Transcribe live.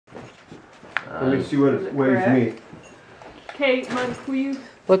Let me see what it weighs me. Okay, Mike, will you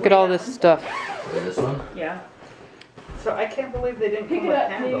Look at all this stuff. This one? Yeah. So I can't believe they didn't Pick come it with up,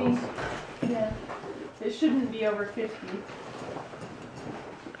 handles. maybe. Yeah. It shouldn't be over 50.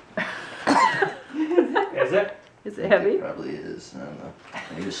 Is it? Is it heavy? It probably is. I don't know.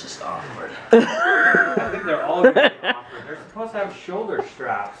 Maybe it's just awkward. I think they're all gonna be awkward. They're supposed to have shoulder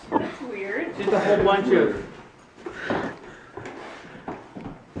straps. That's weird. Just a whole bunch of.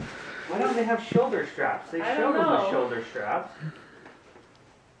 Why don't they have shoulder straps? They I showed don't them the know. shoulder straps.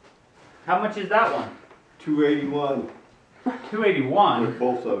 How much is that one? 281 281. with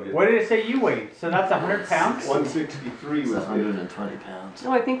both of you. What did it say you weighed? So that's 100 pounds? 163 It's was it. 120 pounds.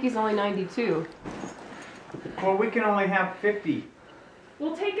 No, I think he's only 92. Well, we can only have 50.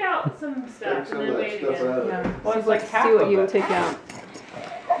 We'll take out some Take stuff some and of then that weigh it stuff again. out of Yeah. there. Well, it's like half See what of you it. can take out.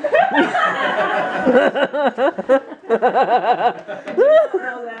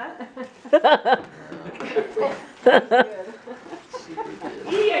 Know that? Super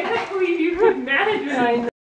good. Eat